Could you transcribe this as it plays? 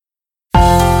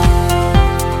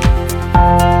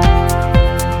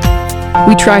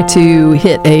We try to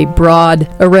hit a broad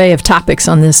array of topics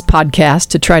on this podcast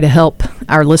to try to help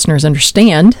our listeners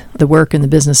understand the work and the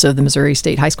business of the Missouri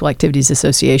State High School Activities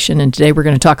Association. And today we're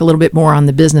going to talk a little bit more on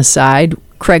the business side.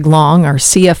 Craig Long, our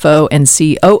CFO and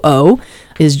COO,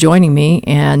 is joining me,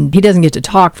 and he doesn't get to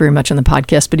talk very much on the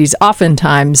podcast, but he's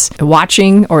oftentimes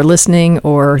watching or listening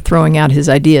or throwing out his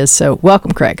ideas. So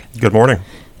welcome, Craig. Good morning.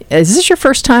 Is this your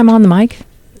first time on the mic?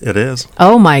 It is.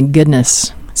 Oh, my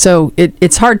goodness. So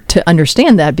it's hard to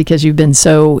understand that because you've been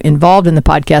so involved in the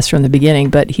podcast from the beginning,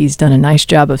 but he's done a nice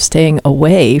job of staying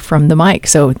away from the mic.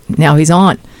 So now he's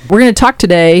on. We're going to talk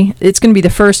today. It's going to be the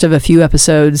first of a few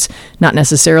episodes, not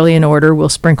necessarily in order. We'll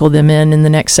sprinkle them in the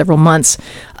next several months,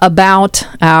 about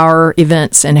our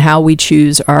events and how we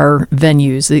choose our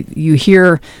venues. You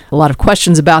hear a lot of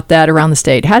questions about that around the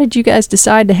state. How did you guys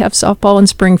decide to have softball in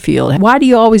Springfield? Why do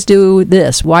you always do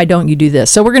this? Why don't you do this?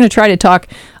 So we're going to try to talk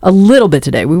a little bit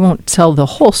today. We won't tell the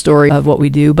whole story of what we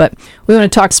do, but we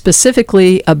want to talk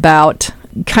specifically about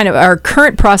kind of our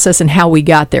current process and how we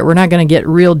got there. We're not going to get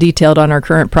real detailed on our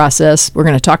current process. We're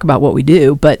going to talk about what we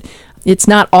do, but it's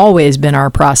not always been our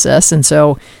process. And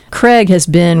so Craig has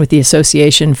been with the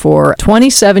association for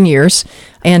 27 years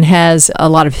and has a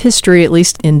lot of history, at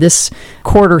least in this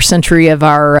quarter century of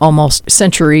our almost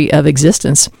century of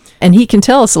existence. And he can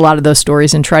tell us a lot of those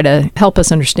stories and try to help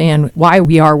us understand why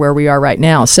we are where we are right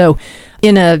now. So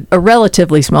in a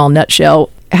relatively small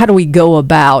nutshell, how do we go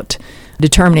about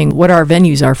determining what our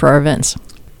venues are for our events?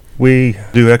 We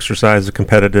do exercise a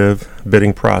competitive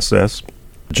bidding process,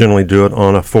 generally do it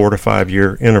on a 4 to 5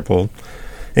 year interval.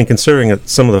 And considering that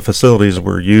some of the facilities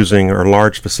we're using are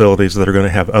large facilities that are going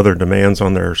to have other demands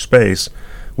on their space,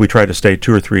 we try to stay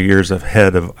 2 or 3 years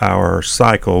ahead of our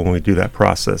cycle when we do that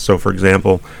process. So for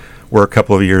example, we're a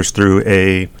couple of years through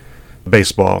a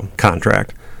baseball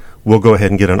contract. We'll go ahead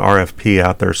and get an RFP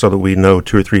out there so that we know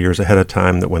 2 or 3 years ahead of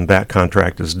time that when that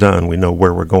contract is done, we know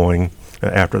where we're going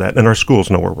after that. And our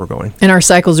schools know where we're going. And our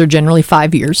cycles are generally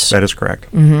 5 years. That is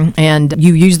correct. Mm-hmm. And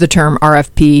you use the term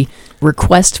RFP,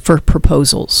 request for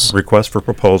proposals. Request for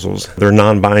proposals. They're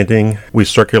non-binding. We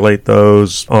circulate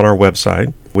those on our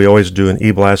website. We always do an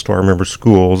e-blast to our member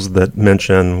schools that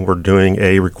mention we're doing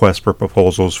a request for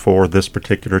proposals for this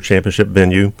particular championship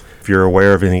venue. If you're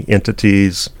aware of any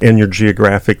entities in your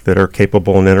geographic that are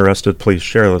capable and interested, please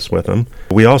share this with them.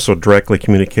 We also directly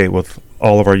communicate with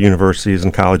all of our universities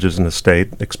and colleges in the state,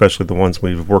 especially the ones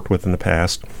we've worked with in the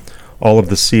past. All of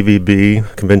the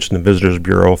CVB, Convention and Visitors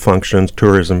Bureau functions,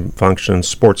 tourism functions,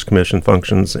 sports commission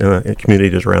functions in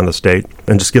communities around the state,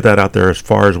 and just get that out there as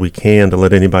far as we can to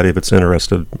let anybody that's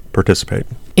interested participate.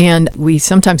 And we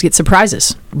sometimes get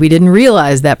surprises. We didn't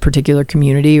realize that particular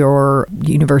community or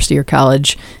university or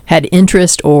college had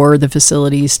interest or the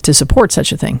facilities to support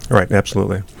such a thing. Right,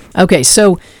 absolutely. Okay,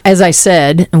 so as I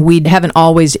said, we haven't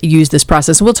always used this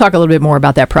process. We'll talk a little bit more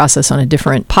about that process on a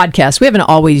different podcast. We haven't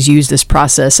always used this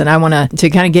process, and I want to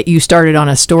kind of get you started on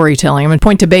a storytelling. I'm going to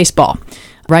point to baseball.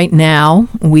 Right now,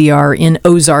 we are in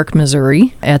Ozark,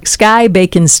 Missouri, at Sky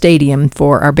Bacon Stadium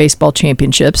for our baseball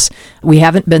championships. We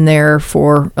haven't been there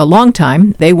for a long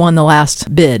time. They won the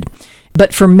last bid.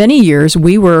 But for many years,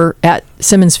 we were at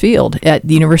Simmons Field at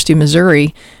the University of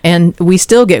Missouri, and we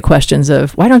still get questions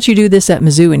of, why don't you do this at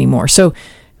Mizzou anymore? So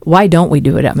why don't we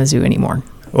do it at Mizzou anymore?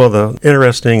 Well, the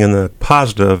interesting and the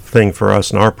positive thing for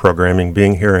us in our programming,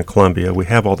 being here in Columbia, we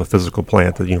have all the physical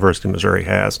plant that the University of Missouri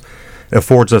has. It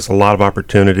affords us a lot of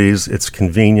opportunities. It's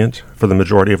convenient for the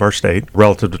majority of our state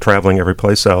relative to traveling every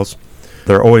place else.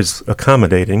 They're always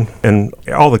accommodating, and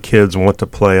all the kids want to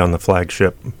play on the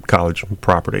flagship college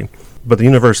property. But the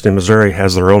University of Missouri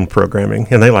has their own programming,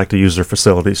 and they like to use their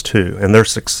facilities too. And their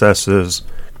successes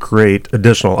create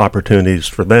additional opportunities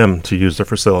for them to use their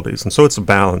facilities. And so it's a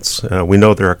balance. We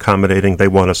know they're accommodating. They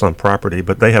want us on property,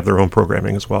 but they have their own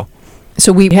programming as well.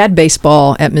 So we had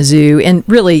baseball at Mizzou, and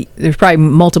really there's probably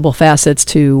multiple facets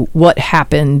to what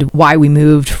happened, why we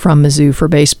moved from Mizzou for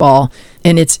baseball.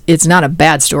 And it's not a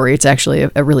bad story. It's actually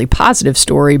a really positive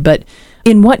story. But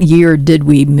in what year did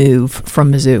we move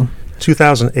from Mizzou?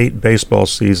 2008 baseball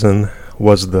season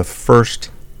was the first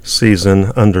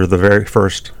season under the very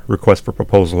first request for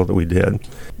proposal that we did.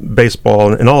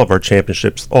 Baseball and all of our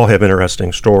championships all have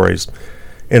interesting stories.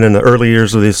 And in the early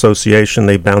years of the association,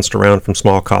 they bounced around from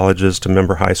small colleges to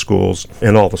member high schools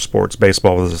in all the sports.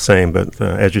 Baseball was the same, but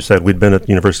as you said, we'd been at the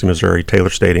University of Missouri,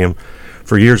 Taylor Stadium,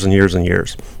 for years and years and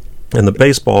years. And the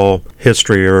baseball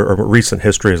history or recent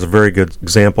history is a very good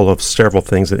example of several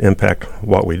things that impact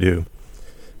what we do.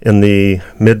 In the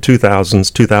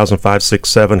mid-2000s, 2005, 6,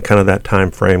 7, kind of that time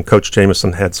frame, Coach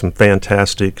Jamison had some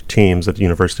fantastic teams at the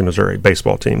University of Missouri,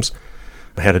 baseball teams.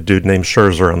 I had a dude named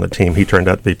Scherzer on the team. He turned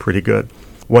out to be pretty good.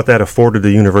 What that afforded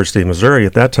the University of Missouri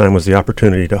at that time was the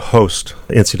opportunity to host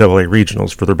NCAA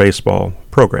regionals for their baseball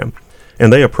program.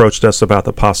 And they approached us about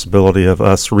the possibility of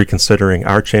us reconsidering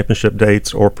our championship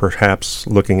dates or perhaps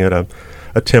looking at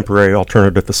a temporary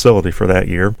alternative facility for that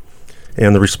year.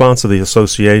 And the response of the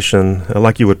association,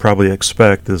 like you would probably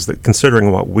expect, is that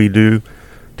considering what we do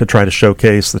to try to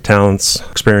showcase the talents,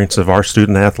 experience of our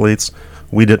student athletes,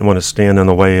 we didn't want to stand in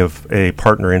the way of a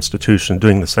partner institution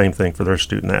doing the same thing for their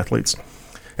student athletes.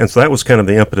 And so that was kind of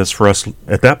the impetus for us.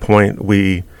 At that point,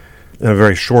 we, in a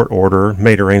very short order,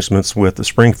 made arrangements with the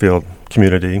Springfield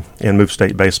community and moved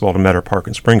state baseball to Meadow Park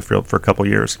in Springfield for a couple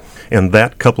of years. And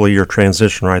that couple of year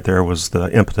transition right there was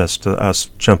the impetus to us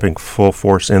jumping full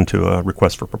force into a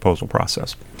request for proposal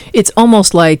process. It's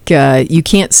almost like you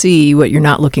can't see what you're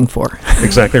not looking for.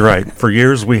 Exactly right. For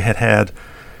years, we had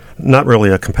not really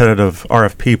a competitive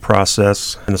RFP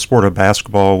process. In the sport of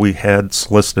basketball, we had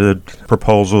solicited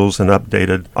proposals and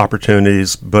updated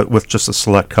opportunities, but with just a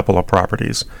select couple of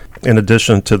properties. In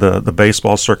addition to the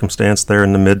baseball circumstance there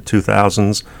in the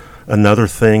mid-2000s, another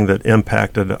thing that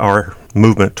impacted our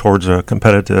movement towards a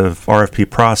competitive RFP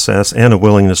process and a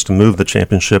willingness to move the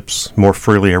championships more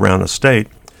freely around the state,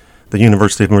 the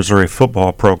University of Missouri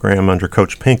football program under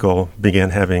Coach Pinkel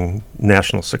began having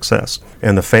national success,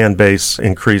 and the fan base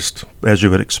increased as you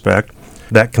would expect.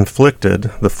 That conflicted,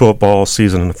 the football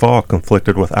season in the fall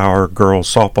conflicted with our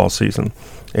girls' softball season,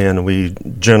 and we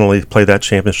generally play that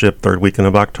championship third weekend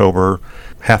of October,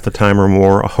 half the time or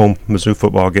more a home Mizzou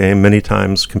football game, many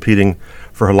times competing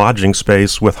for a lodging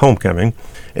space with homecoming,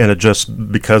 and it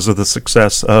just because of the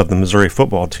success of the Missouri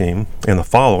football team and the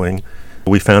following,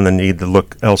 we found the need to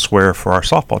look elsewhere for our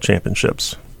softball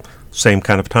championships. Same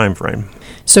kind of time frame.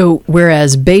 So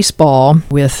whereas baseball,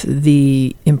 with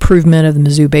the improvement of the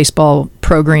Mizzou baseball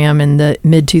program in the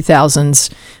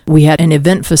mid-2000s, we had an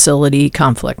event facility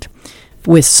conflict.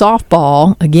 With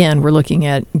softball, again, we're looking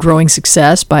at growing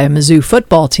success by a Mizzou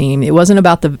football team. It wasn't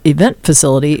about the event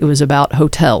facility. It was about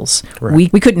hotels.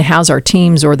 Right. We couldn't house our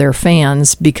teams or their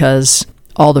fans because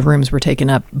all the rooms were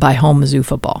taken up by home Mizzou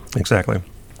football. Exactly.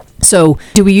 So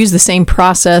do we use the same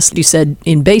process? You said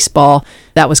in baseball,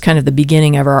 that was kind of the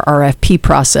beginning of our RFP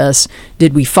process.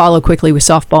 Did we follow quickly with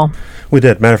softball? We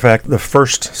did. Matter of fact, the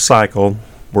first cycle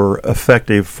were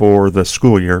effective for the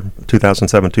school year,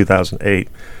 2007-2008,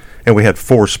 and we had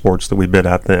 4 sports that we bid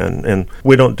out then. And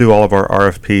we don't do all of our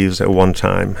RFPs at one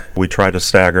time. We try to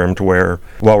stagger them to where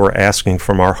what we're asking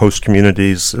from our host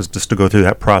communities is just to go through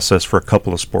that process for a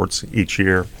couple of sports each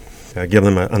year. Give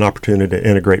them an opportunity to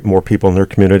integrate more people in their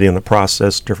community in the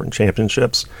process, different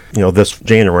championships. This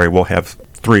January we'll have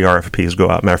 3 RFPs go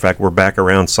out. Matter of fact, we're back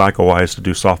around cycle-wise to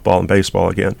do softball and baseball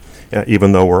again,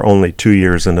 even though we're only 2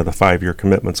 years into the 5-year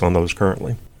commitments on those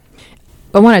currently.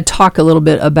 I want to talk a little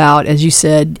bit about, as you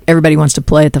said, everybody wants to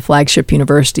play at the flagship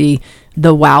university,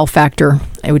 the wow factor,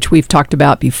 which we've talked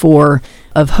about before,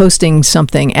 of hosting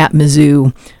something at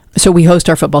Mizzou. So we host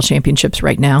our football championships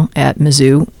right now at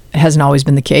Mizzou. It hasn't always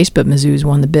been the case, but Mizzou's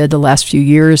won the bid the last few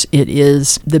years. It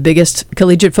is the biggest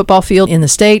collegiate football field in the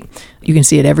state. You can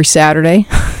see it every Saturday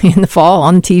in the fall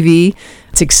on TV.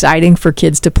 It's exciting for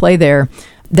kids to play there.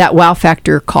 That wow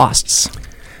factor costs.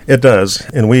 It does,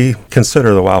 and we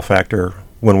consider the wow factor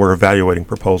when we're evaluating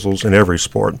proposals in every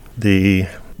sport. The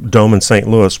Dome in St.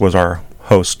 Louis was our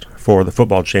host for the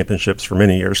football championships for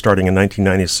many years, starting in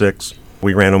 1996.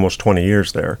 We ran almost 20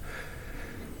 years there.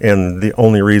 And the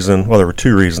only reason, there were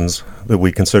 2 reasons that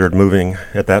we considered moving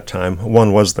at that time.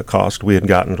 One was the cost. We had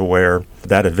gotten to where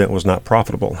that event was not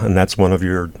profitable, and that's one of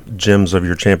your gems of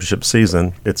your championship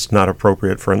season. It's not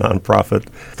appropriate for a nonprofit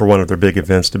for one of their big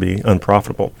events to be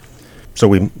unprofitable. So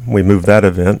we moved that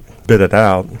event, bid it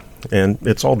out, and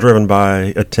it's all driven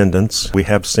by attendance. We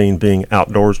have seen being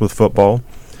outdoors with football.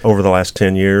 Over the last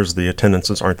 10 years, the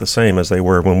attendances aren't the same as they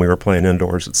were when we were playing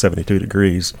indoors at 72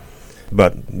 degrees.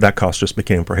 But that cost just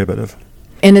became prohibitive.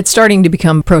 And it's starting to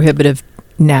become prohibitive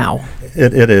now.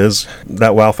 It is.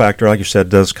 That wow factor, like you said,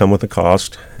 does come with a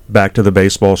cost. Back to the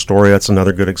baseball story, that's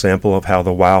another good example of how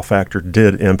the wow factor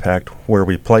did impact where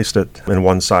we placed it in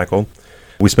one cycle.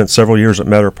 We spent several years at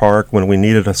Meadow Park. When we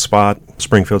needed a spot,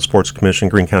 Springfield Sports Commission,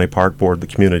 Greene County Park Board, the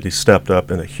community stepped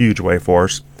up in a huge way for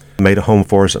us, made a home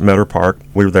for us at Meadow Park.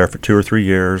 We were there for 2 or 3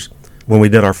 years. When we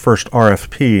did our first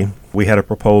RFP, we had a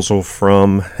proposal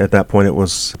from, at that point it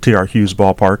was T.R. Hughes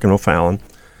Ballpark in O'Fallon.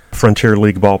 Frontier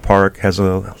League Ballpark has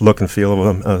a look and feel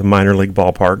of a minor league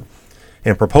ballpark.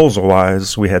 And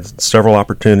proposal-wise, we had several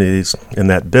opportunities in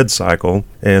that bid cycle,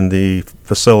 and the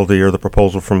facility or the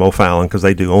proposal from O'Fallon, because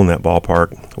they do own that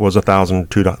ballpark, was $1,000,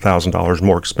 $2,000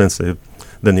 more expensive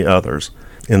than the others.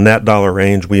 In that dollar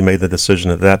range, we made the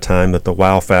decision at that time that the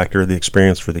wow factor, the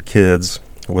experience for the kids,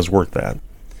 was worth that.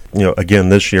 Again,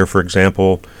 this year, for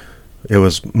example, it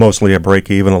was mostly a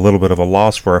break-even, a little bit of a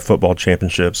loss for our football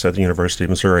championships at the University of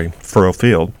Missouri, Furrow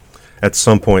Field. At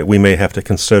some point, we may have to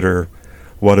consider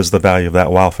what is the value of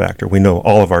that wow factor. We know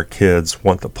all of our kids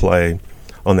want to play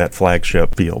on that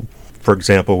flagship field. For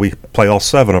example, we play all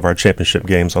 7 of our championship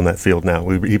games on that field now.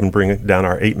 We even bring down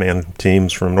our 8-man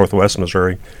teams from Northwest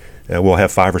Missouri. We'll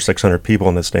have 500 or 600 people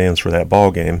in the stands for that ball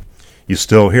game. You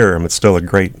still hear them. It's still a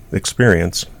great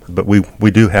experience, but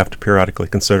we do have to periodically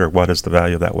consider what is the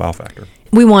value of that wow factor.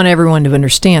 We want everyone to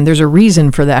understand there's a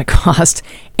reason for that cost,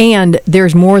 and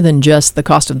there's more than just the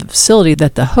cost of the facility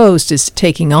that the host is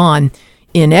taking on.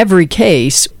 In every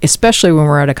case, especially when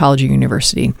we're at a college or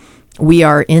university, we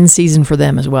are in season for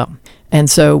them as well. And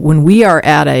so when we are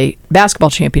at a basketball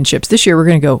championships, this year we're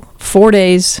going to go 4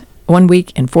 days one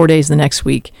week and 4 days the next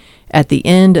week at the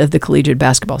end of the collegiate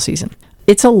basketball season.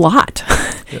 It's a lot.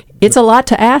 It's a lot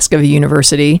to ask of a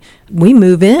university. We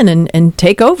move in and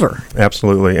take over.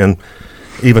 Absolutely. And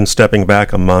even stepping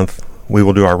back a month, we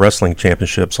will do our wrestling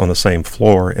championships on the same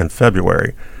floor in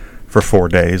February for 4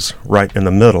 days, right in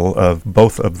the middle of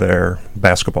both of their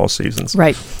basketball seasons.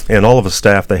 Right. And all of the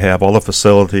staff they have, all the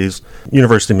facilities,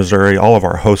 University of Missouri, all of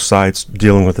our host sites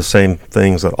dealing with the same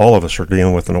things that all of us are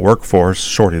dealing with in the workforce,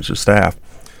 shortage of staff.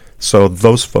 So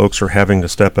those folks are having to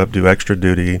step up, do extra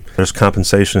duty. There's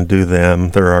compensation due them.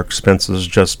 There are expenses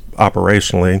just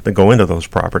operationally that go into those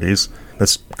properties.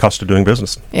 That's cost of doing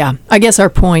business. Yeah. I guess our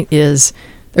point is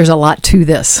there's a lot to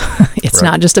this. It's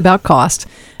not just about cost.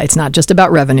 It's not just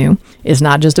about revenue. It's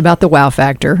not just about the wow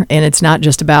factor. And it's not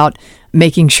just about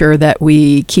making sure that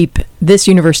we keep this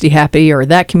university happy or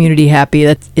that community happy.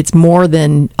 It's more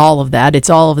than all of that.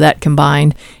 It's all of that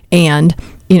combined. And,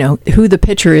 who the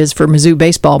pitcher is for Mizzou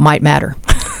baseball might matter.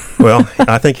 Well,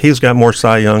 I think he's got more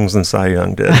Cy Youngs than Cy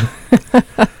Young did.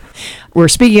 We're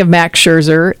speaking of Max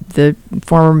Scherzer, the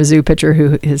former Mizzou pitcher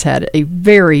who has had a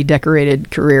very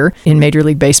decorated career in Major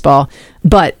League Baseball.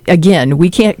 But again, we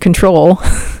can't control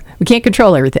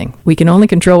everything. We can only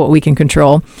control what we can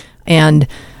control. And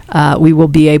we will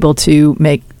be able to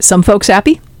make some folks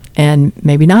happy and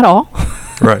maybe not all.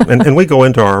 Right. And we go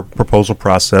into our proposal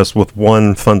process with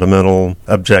one fundamental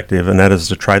objective, and that is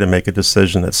to try to make a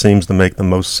decision that seems to make the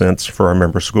most sense for our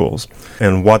member schools.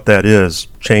 And what that is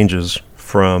changes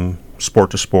from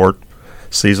sport to sport,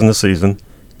 season to season.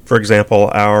 For example,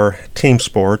 our team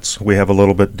sports, we have a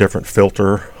little bit different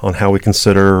filter on how we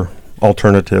consider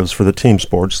alternatives for the team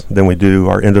sports than we do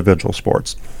our individual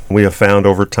sports. We have found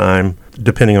over time,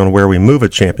 depending on where we move a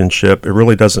championship, it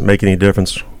really doesn't make any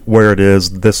difference where it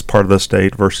is, this part of the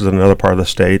state versus another part of the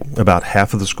state. About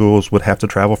half of the schools would have to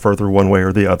travel further one way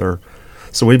or the other.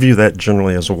 So we view that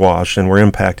generally as a wash, and we're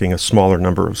impacting a smaller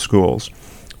number of schools.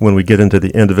 When we get into the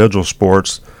individual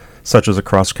sports, such as a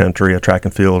cross country, a track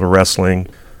and field, or wrestling,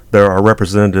 there are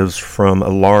representatives from a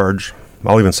large,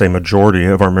 I'll even say majority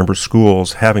of our member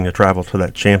schools having to travel to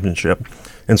that championship.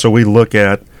 And so we look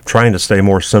at trying to stay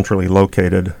more centrally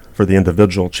located for the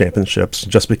individual championships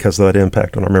just because of that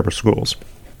impact on our member schools.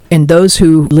 And those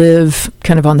who live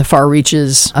kind of on the far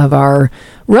reaches of our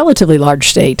relatively large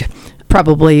state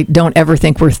probably don't ever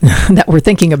think that we're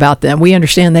thinking about them. We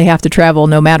understand they have to travel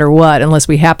no matter what, unless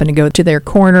we happen to go to their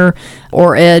corner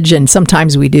or edge, and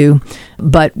sometimes we do.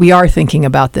 But we are thinking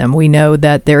about them. We know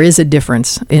that there is a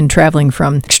difference in traveling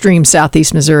from extreme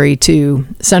southeast Missouri to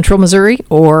central Missouri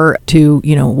or to,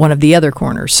 one of the other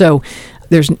corners. So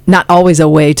there's not always a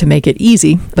way to make it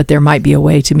easy, but there might be a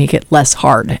way to make it less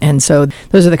hard. And so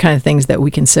those are the kind of things that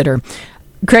we consider.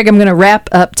 Craig, I'm going to wrap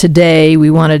up today.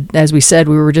 We wanted, as we said,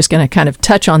 we were just going to kind of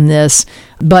touch on this,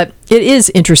 but it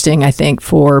is interesting, I think,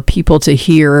 for people to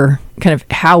hear kind of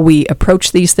how we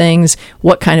approach these things,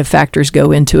 what kind of factors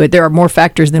go into it. There are more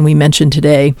factors than we mentioned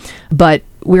today, but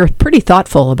we're pretty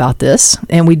thoughtful about this,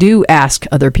 and we do ask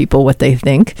other people what they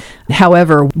think.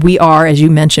 However, we are, as you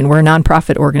mentioned, we're a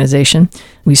nonprofit organization.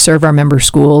 We serve our member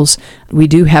schools. We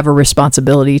do have a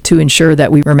responsibility to ensure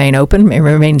that we remain open and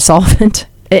remain solvent,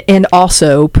 and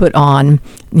also put on,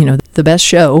 the best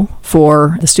show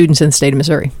for the students in the state of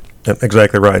Missouri. Yep,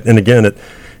 exactly right. And again,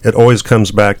 it always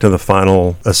comes back to the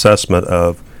final assessment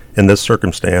of, in this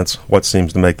circumstance, what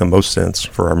seems to make the most sense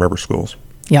for our member schools.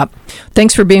 Yep.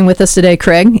 Thanks for being with us today,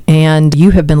 Craig. And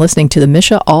you have been listening to the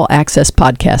MSHSAA All Access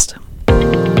podcast.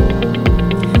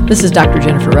 This is Dr.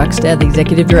 Jennifer Ruckstad, the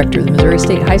Executive Director of the Missouri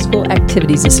State High School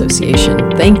Activities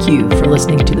Association. Thank you for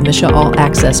listening to the MSHSAA All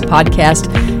Access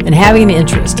podcast and having an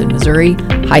interest in Missouri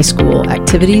high school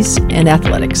activities and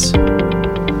athletics.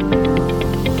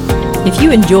 If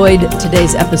you enjoyed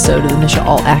today's episode of the MSHSAA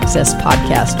All Access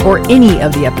podcast, or any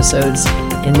of the episodes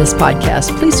in this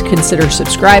podcast, please consider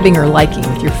subscribing or liking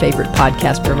with your favorite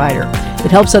podcast provider.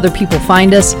 It helps other people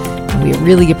find us, and we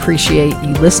really appreciate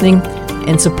you listening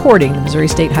and supporting the Missouri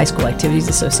State High School Activities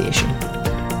Association.